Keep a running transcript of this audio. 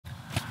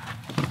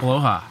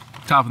Aloha.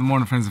 Top of the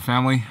morning, friends and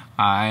family.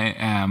 I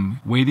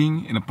am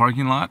waiting in a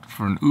parking lot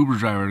for an Uber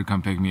driver to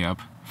come pick me up.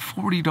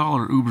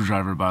 $40 Uber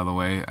driver, by the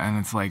way, and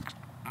it's like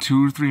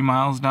 2 or 3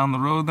 miles down the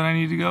road that I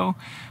need to go.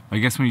 I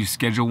guess when you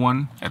schedule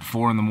one at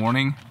 4 in the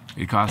morning,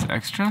 it costs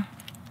extra.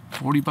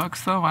 40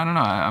 bucks though? I don't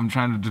know. I'm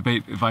trying to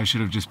debate if I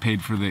should have just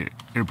paid for the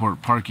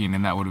airport parking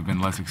and that would have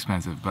been less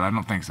expensive, but I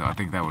don't think so. I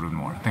think that would have been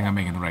more. I think I'm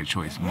making the right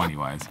choice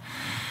money-wise.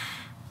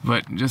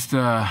 But just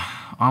on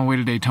the way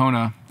to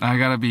Daytona, I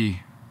gotta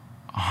be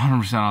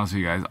 100% honest with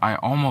you guys. I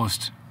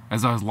almost,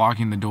 as I was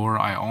locking the door,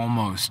 I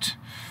almost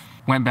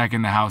went back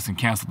in the house and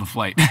canceled the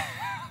flight.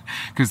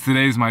 Because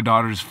today's my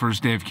daughter's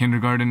first day of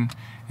kindergarten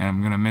and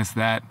I'm gonna miss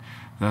that.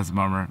 That's a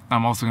bummer.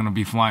 I'm also gonna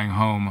be flying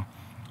home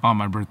on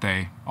my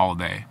birthday all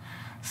day.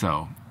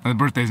 So the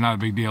birthday's not a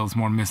big deal. It's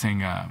more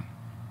missing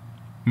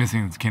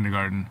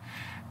kindergarten.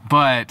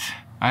 But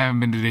I haven't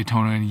been to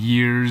Daytona in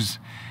years,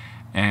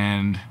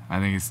 and I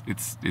think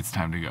it's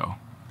time to go.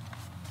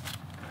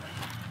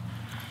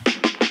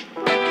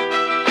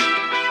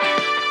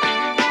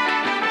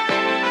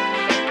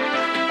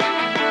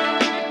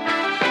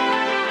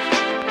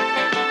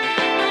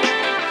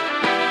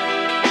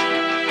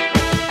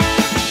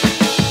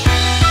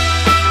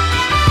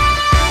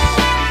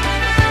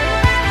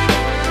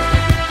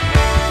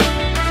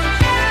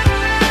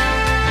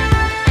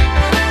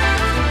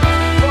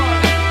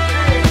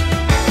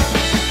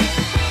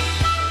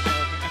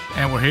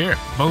 Here,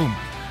 boom.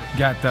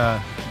 Got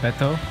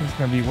Beto, who's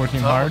gonna be working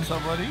hard. What's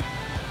up, buddy?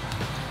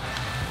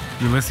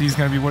 Ulysses is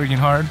gonna be working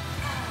hard.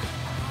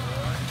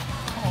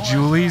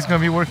 Julie's gonna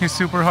be working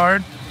super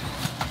hard.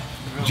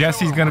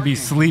 Jesse's gonna be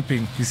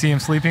sleeping. You see him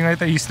sleeping right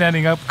there? He's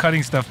standing up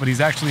cutting stuff, but he's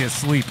actually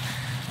asleep.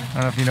 I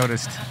don't know if you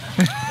noticed.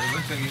 It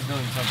looks like he's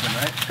doing something,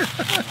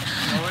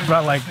 right?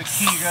 Brought like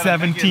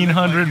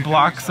 1,700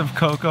 blocks of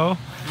cocoa.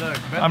 Look,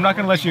 I'm not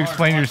gonna let you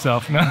explain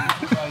yourself, no?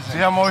 See,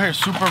 I'm over here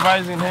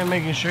supervising him,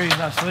 making sure he's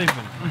not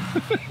sleeping.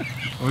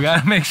 We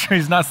gotta make sure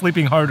he's not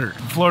sleeping harder.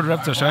 Florida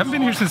Reptile Show. I haven't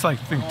been here since like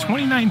I think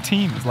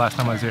 2019 was the last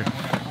time I was here.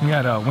 We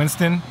got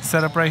Winston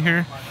set up right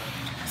here.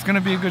 It's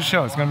gonna be a good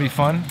show. It's gonna be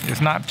fun.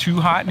 It's not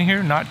too hot in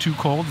here, not too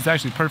cold. It's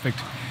actually perfect.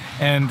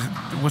 And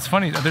what's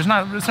funny, it's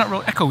not real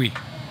echoey.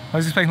 I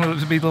was expecting it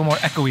to be a little more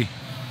echoey,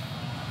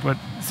 but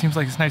it seems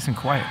like it's nice and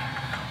quiet.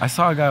 I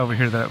saw a guy over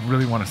here that I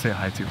really want to say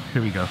hi to.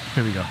 Here we go.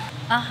 Here we go.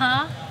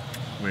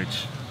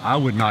 Which I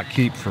would not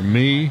keep for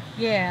me.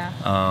 Yeah.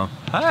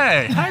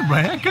 Hey,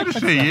 Brian. Good to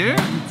see you.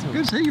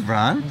 Good to see you,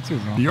 Brian. You too,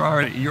 bro. You're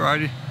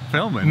already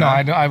filming. No,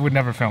 huh? I would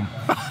never film.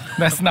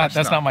 That's not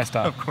my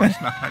style. Of course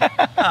not.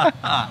 I'm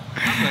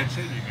glad to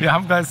see you. Yeah,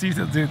 I'm glad to see you,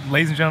 dude.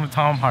 Ladies and gentlemen,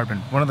 Tom Harbin,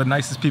 one of the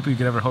nicest people you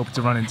could ever hope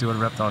to run into at a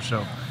reptile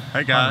show.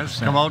 Hey guys,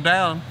 100%. come on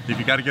down. If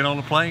you got to get on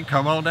the plane,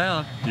 come on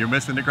down. You're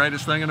missing the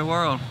greatest thing in the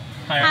world.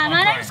 Hi,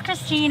 my name is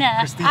Christina.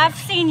 I've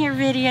seen your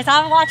videos.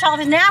 I've watched all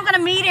this. Now I'm going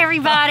to meet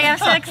everybody. I'm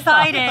so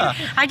excited.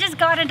 I just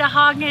got into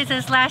hog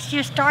noses last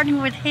year,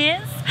 starting with his.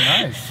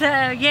 Nice. So,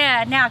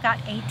 yeah, now I got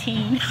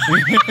 18.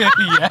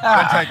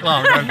 Doesn't take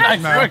long, doesn't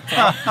it? No. It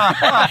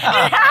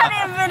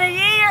hadn't been a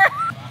year.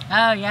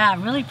 Oh, yeah,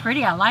 really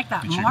pretty. I like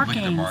that marking. Look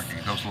at the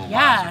marking. Those little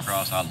lines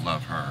across. I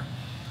love her.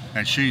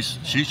 And she's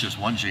just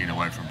one gene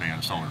away from being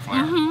a solar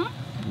flare.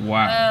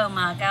 Wow. Oh,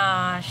 my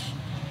gosh.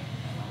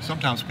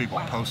 Sometimes people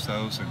post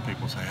those and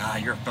people say,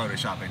 you're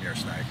photoshopping your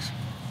snakes.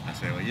 I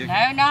say, well,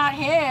 No, not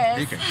his.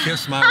 you can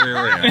kiss my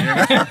rear end. You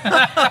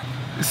know?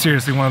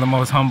 Seriously, one of the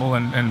most humble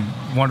and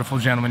wonderful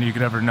gentlemen you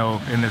could ever know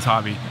in this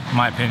hobby, in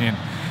my opinion.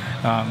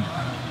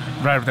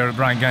 Right up there with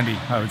Brian Gundy,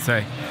 I would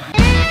say.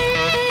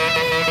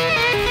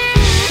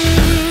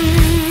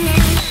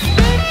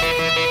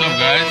 What's up,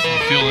 guys?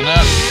 Fueling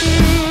up.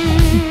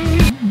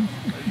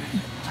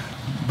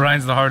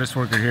 Brian's the hardest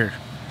worker here.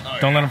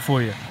 Don't let him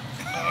fool you.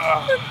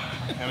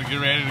 And we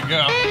get ready to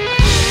go.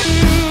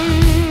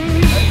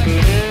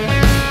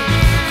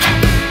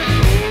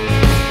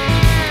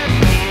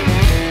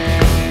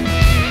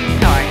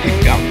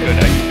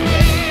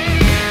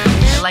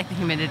 I like the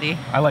humidity.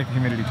 I like the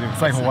humidity too.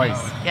 It's like Hawaii.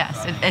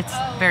 Yes, it's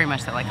very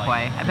much like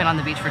Hawaii. I've been on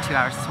the beach for 2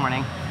 hours this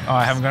morning. Oh,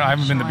 I haven't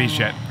been to the beach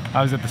yet.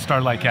 I was at the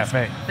Starlight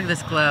Cafe. Look at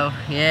this glow.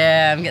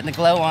 Yeah, I'm getting the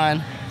glow on.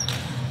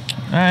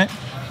 All right.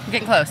 I'm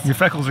getting close. Your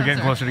freckles are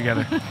getting closer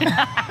together.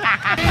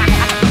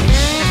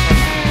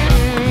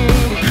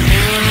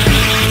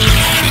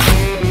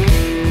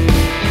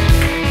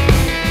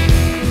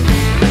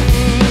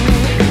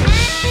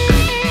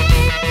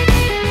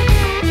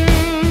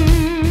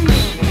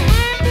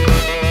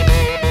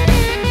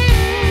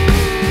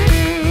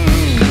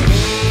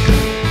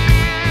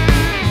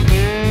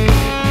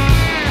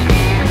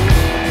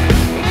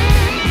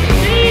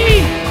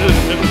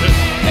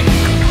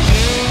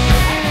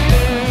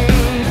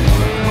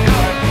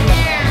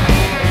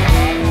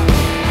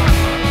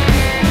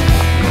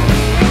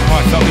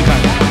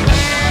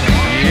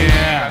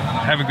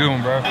 Have a good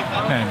one, bro.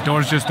 Man,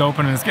 doors just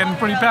open and it's getting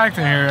pretty packed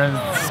in here.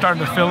 It's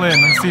starting to fill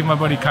in. Let's see if my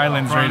buddy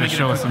Kylan's ready to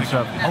show us some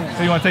stuff.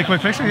 So you want to take a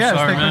quick picture? Yeah,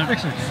 let's take a quick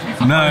picture.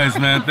 Nice,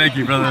 man. Thank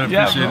you, brother. I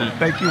appreciate it.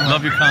 Thank you. Man.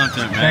 Love your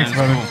content, man. Thanks,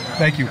 brother.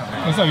 Thank you.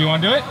 What's up? You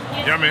want to do it?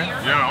 Yeah, man.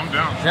 Yeah, I'm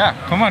down. Yeah,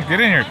 come on,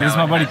 get in here. This is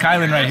my buddy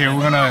Kylan right here.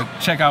 We're gonna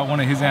check out one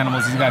of his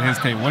animals. He's got his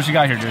table. What you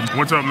got here, dude?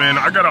 What's up, man?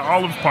 I got an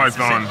olive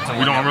python.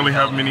 We don't really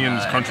have many in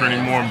this country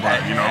anymore,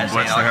 but you know, I'm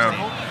blessed to have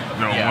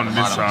one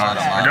this size.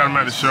 I got him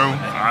at the show.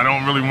 I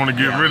don't really want to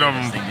get rid of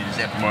him,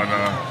 but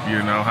you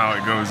know how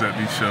it goes at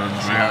these shows,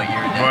 man.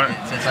 But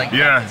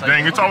yeah,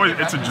 dang,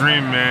 it's a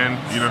dream,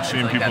 man. You know,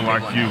 seeing people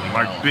like you,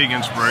 like big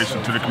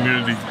inspiration to the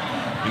community.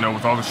 You know,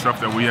 with all the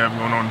stuff that we have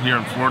going on here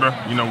in Florida,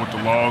 you know, with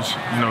the laws,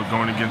 you know,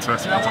 going against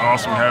us, it's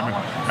awesome having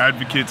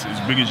advocates as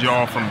big as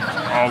y'all from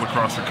all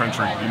across the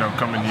country, you know,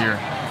 coming here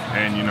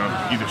and, you know,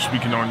 either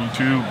speaking on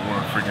YouTube or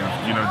freaking,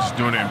 you know, just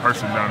doing it in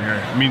person down here.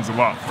 It means a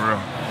lot, for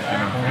real. You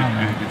know,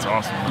 it's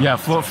awesome. Yeah,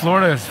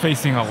 Florida is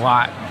facing a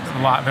lot.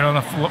 They're on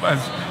the,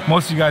 as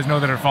most of you guys know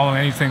that are following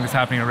anything that's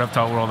happening in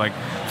reptile world, like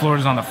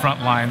Florida's on the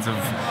front lines of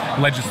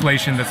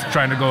legislation that's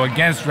trying to go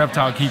against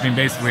reptile keeping,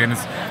 basically, and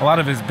a lot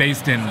of it is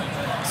based in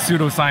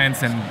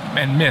pseudoscience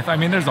and myth. I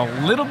mean, there's a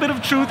little bit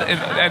of truth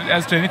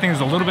as to anything.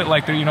 There's a little bit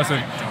like there, you know, it's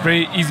a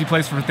very easy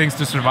place for things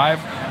to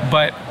survive,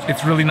 but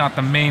it's really not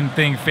the main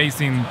thing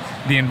facing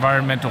the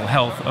environmental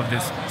health of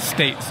this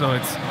state. So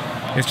it's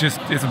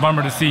a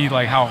bummer to see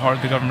like how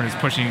hard the government is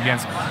pushing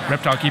against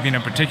reptile keeping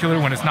in particular,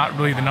 when it's not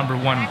really the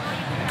 #1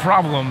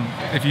 problem.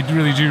 If you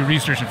really do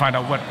research and find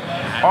out what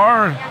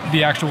are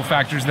the actual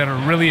factors that are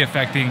really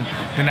affecting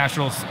the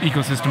natural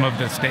ecosystem of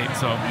the state.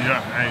 So yeah,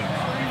 hey,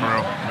 for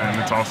real, man,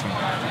 it's awesome.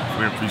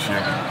 We appreciate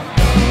it.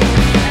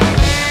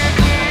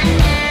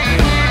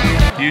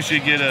 You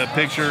should get a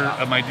picture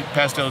of my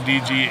pastel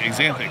DG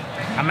Exanthic.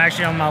 I'm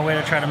actually on my way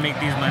to try to make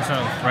these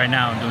myself right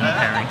now. I'm doing the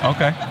pairing.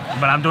 Okay.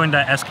 But I'm doing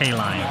the SK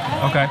line.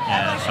 Okay.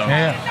 Yeah. So.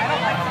 Yeah.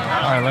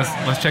 All right.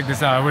 Let's check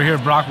this out. We're here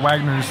at Brock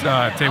Wagner's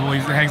table. He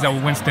hangs out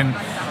with Winston,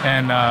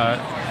 and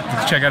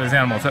let's check out his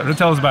animals.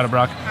 Tell us about it,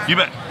 Brock. You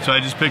bet. So I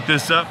just picked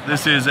this up.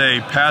 This is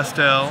a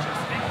pastel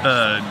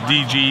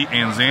DG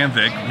and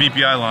Xanthic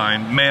BPI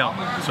line male.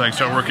 So I can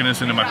start working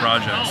this into my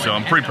project. So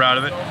I'm pretty proud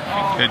of it.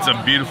 It's a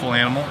beautiful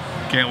animal.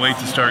 Can't wait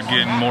to start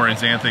getting more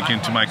Xanthic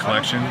into my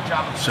collection.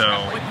 So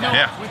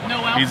yeah,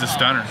 he's a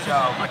stunner.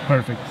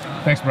 Perfect.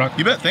 Thanks, Brock.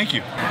 You bet. Thank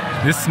you.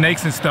 This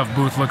snakes and stuff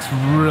booth looks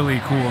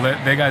really cool.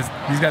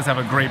 These guys have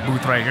a great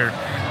booth right here.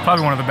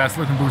 Probably one of the best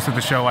looking booths of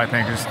the show, I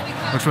think. It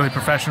looks really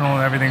professional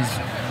and everything's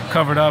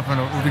covered up, and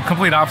the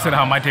complete opposite of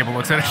how my table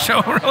looks at a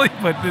show, really,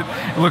 but it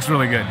looks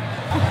really good.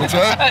 What's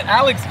that?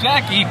 Alex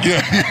Jackie.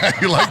 Yeah,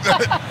 you like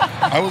that?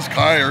 I was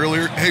Kai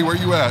earlier. Hey, where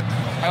you at?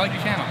 I like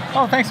your channel.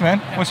 Oh, thanks,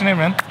 man. What's your name,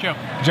 man? Joe.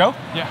 Joe?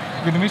 Yeah.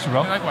 Good to meet you,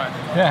 bro. Likewise.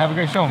 Yeah, have a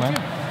great show, man.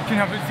 Can't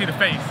help but see the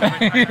face.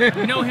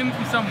 I know him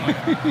from somewhere.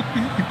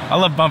 I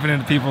love bumping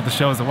into people at the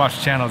shows that watch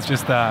the channel. It's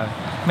just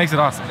makes it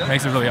awesome.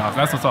 Makes it really awesome.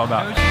 That's what it's all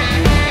about.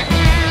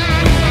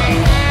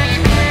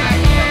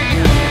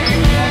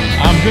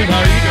 I'm good.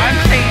 How are you doing? I'm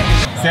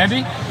Sandy?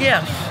 Sandy.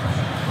 Yes.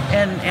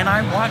 And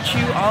I watch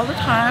you all the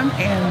time,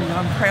 and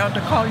I'm proud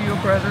to call you a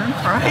brother in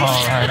Christ.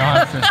 Oh, right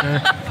on,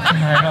 sister.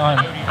 Right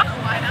on.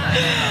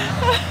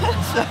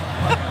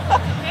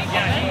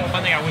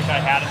 One thing I wish I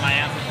had in my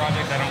answer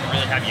project, I don't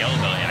really have yellow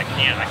belly. I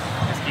can't. I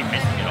just keep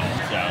missing it all.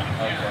 So.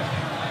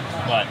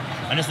 But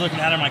I'm just looking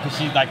at him like,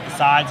 like the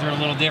sides are a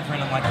little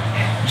different. I'm like.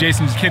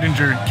 Jason's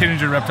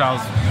Kittinger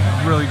Reptiles,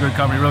 really good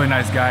company, really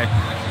nice guy,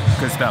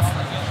 good stuff.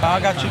 I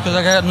got you because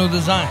I got a new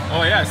design.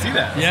 Oh yeah, I see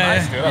that. That's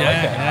nice, dude. I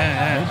like that.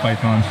 Yeah. Old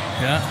python.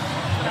 Yeah.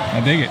 I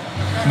dig it.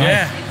 Nice.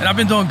 Yeah, and I've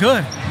been doing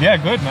good. Yeah,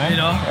 good, man. You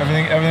know,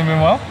 everything been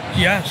well?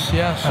 Yes.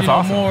 That's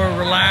awesome. More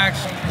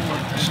relaxed.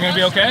 She's gonna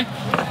be okay?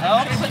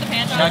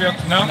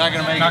 No, not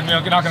gonna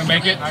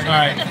make it. All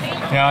right.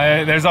 You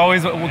know, there's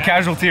always a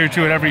casualty or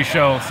two at every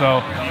show,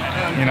 so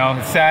you know,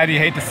 it's sad. You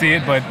hate to see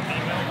it, but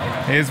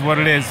it is what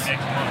it is.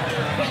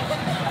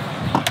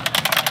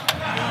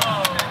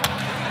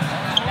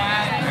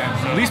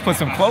 At least put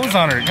some clothes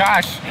on her.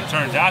 Gosh. It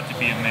turns out to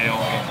be a male.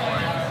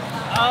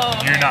 Oh.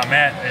 You're not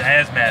mad,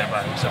 as mad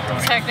about it.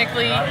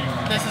 Technically,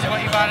 this is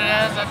what you bought it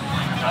as.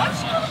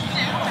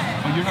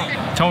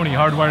 Tony,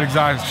 Hardwired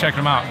Exotics, check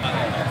him out.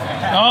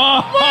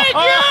 Oh my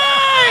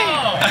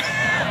God!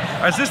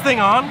 Is this thing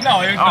on?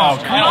 No, it's not.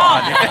 Oh, come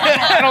on.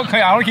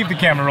 I don't keep the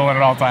camera rolling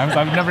at all times.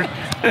 I've never.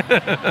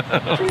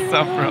 What's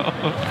up, bro?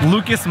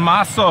 Lucas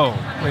Masso,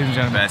 ladies and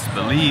gentlemen. Best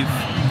believe.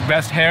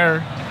 Best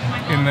hair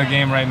in the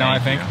game right now, I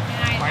think.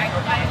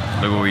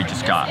 Look what we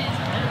just got.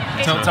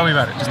 Tell me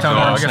about it. Just tell me.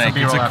 I guess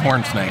It's a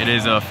corn snake. It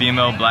is a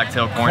female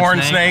black-tailed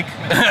corn snake.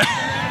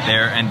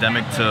 They're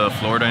endemic to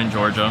Florida and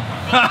Georgia.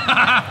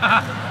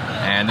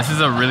 And this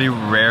is a really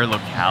rare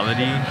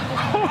locality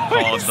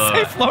called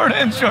say Florida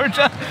and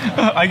Georgia.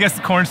 I guess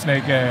the corn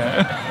snake.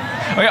 Yeah.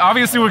 Okay,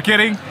 obviously we're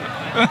kidding.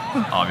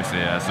 Obviously,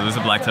 yeah. So this is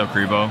a black-tailed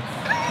Crebo.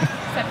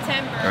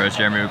 September. Or as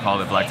Jeremy would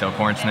call it, black-tailed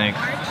corn snake.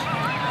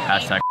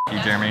 Hashtag you,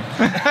 Jeremy.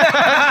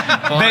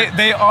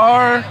 They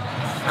are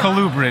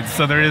colubrids,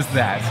 so there is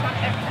that.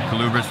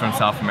 colubrids from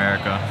South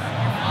America.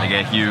 They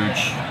get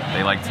huge.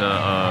 They like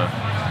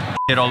to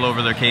shit all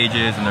over their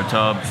cages and their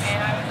tubs.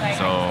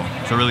 So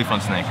it's a really fun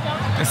snake.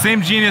 The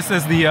same genus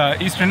as the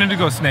Eastern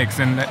Indigo snakes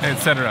and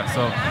etc.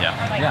 So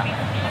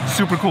yeah,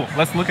 super cool.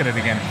 Let's look at it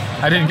again.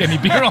 I didn't get any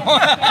B-roll.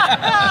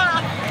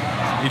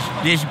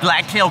 This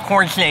black-tailed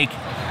corn snake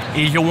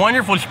is a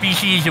wonderful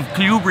species of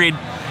colubrid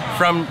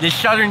from the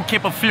southern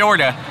tip of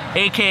Florida,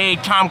 aka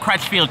Tom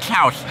Crutchfield's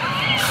house.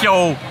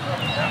 So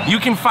you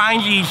can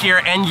find these here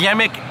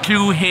endemic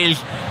to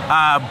his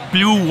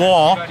blue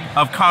wall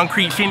of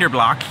concrete cinder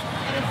blocks,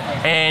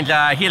 and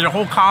he has a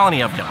whole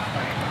colony of them.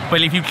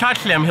 But if you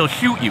touch them, he'll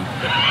shoot you.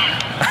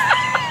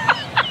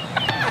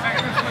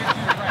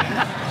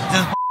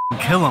 Just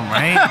kill him,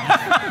 right?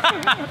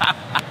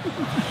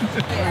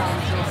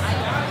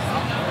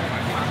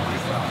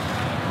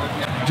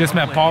 Just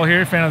met Paul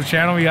here, fan of the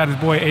channel. We got his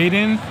boy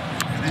Aiden.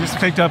 Just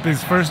picked up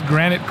his first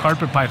granite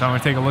carpet python. I'm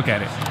gonna take a look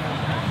at it.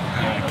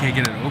 I can't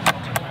get it open.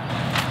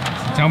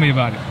 Tell me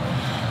about it.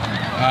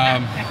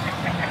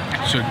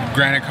 So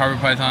granite carpet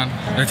python.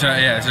 It's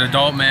an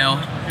adult male.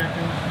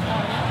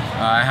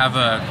 I have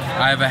a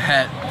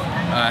het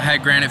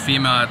granite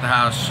female at the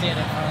house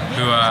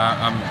who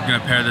I'm gonna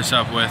pair this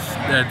up with.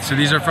 So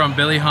these are from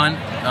Billy Hunt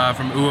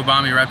from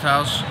Uwabami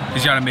Reptiles.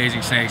 He's got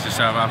amazing snakes and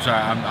stuff. I'm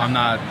sorry, I'm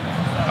not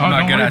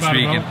good at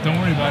speaking. Don't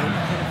worry about it.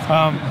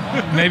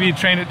 Maybe you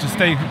train it to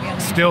stay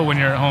still when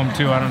you're at home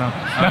too. I don't know.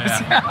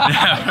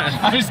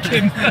 I'm just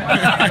kidding.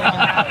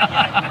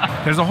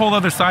 There's a whole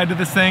other side to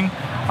this thing.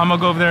 I'm gonna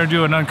go over there and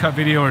do an uncut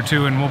video or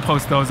two, and we'll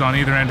post those on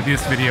either end of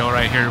this video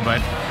right here.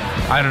 But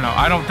I don't know.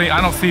 I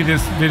don't see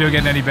this video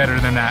getting any better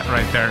than that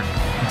right there.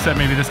 Except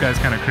maybe this guy's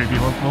kind of creepy.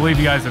 We'll leave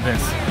you guys with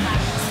this.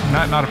 It's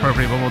not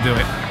appropriate, but we'll do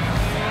it.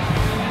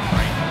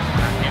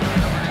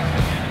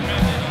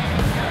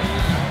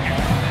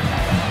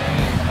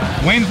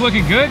 Wayne's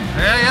looking good.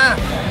 Yeah.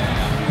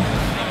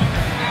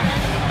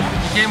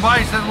 He came by,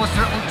 he said, looks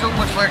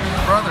like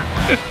his brother.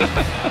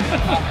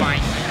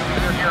 Fine.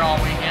 You're here all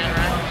weekend,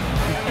 right?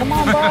 Come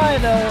on by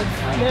the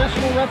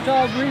National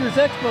Reptile Breeders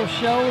Expo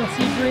show and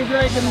see Green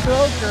Dragon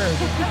Broker.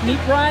 Meet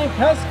Brian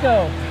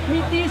Kusko.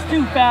 Meet these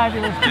two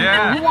fabulous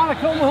people who want to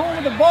come home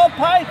with a ball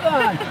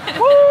python.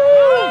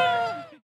 Woo!